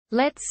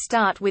Let's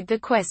start with the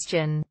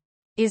question.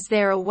 Is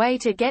there a way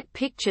to get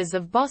pictures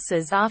of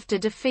bosses after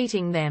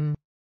defeating them?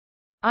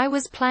 I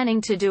was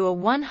planning to do a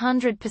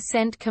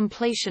 100%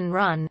 completion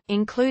run,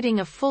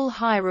 including a full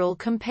Hyrule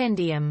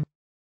compendium.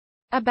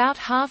 About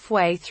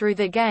halfway through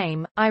the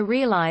game, I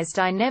realized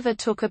I never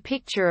took a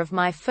picture of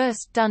my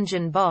first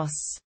dungeon boss.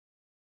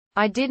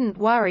 I didn't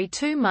worry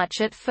too much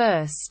at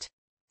first,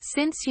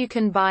 since you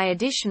can buy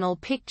additional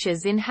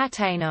pictures in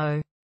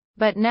Hateno.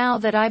 But now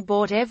that I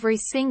bought every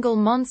single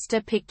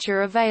monster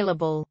picture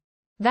available,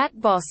 that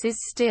boss is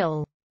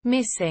still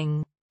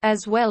missing,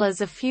 as well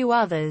as a few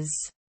others,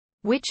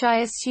 which I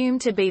assume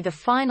to be the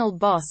final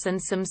boss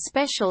and some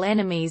special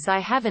enemies I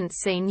haven't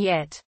seen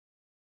yet.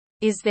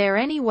 Is there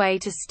any way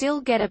to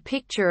still get a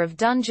picture of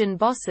dungeon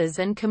bosses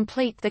and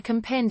complete the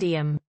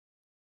compendium?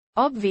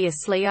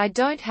 Obviously I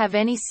don't have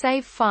any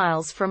save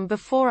files from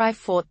before I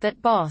fought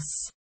that boss.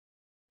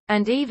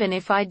 And even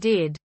if I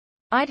did,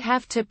 I'd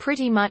have to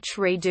pretty much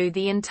redo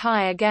the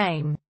entire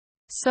game.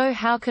 So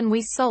how can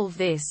we solve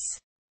this?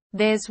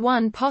 There's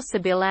one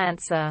possible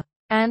answer.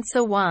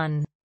 Answer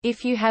 1.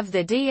 If you have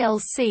the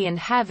DLC and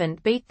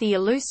haven't beat the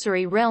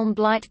illusory realm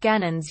Blight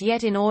Ganons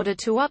yet, in order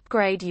to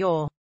upgrade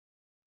your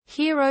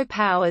hero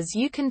powers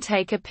you can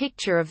take a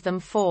picture of them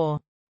for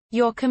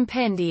your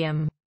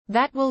compendium.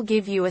 That will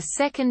give you a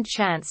second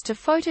chance to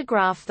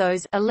photograph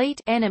those elite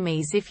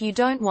enemies if you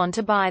don't want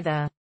to buy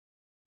the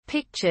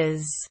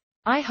pictures.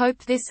 I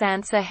hope this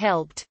answer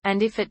helped,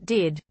 and if it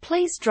did,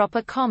 please drop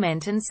a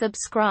comment and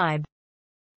subscribe.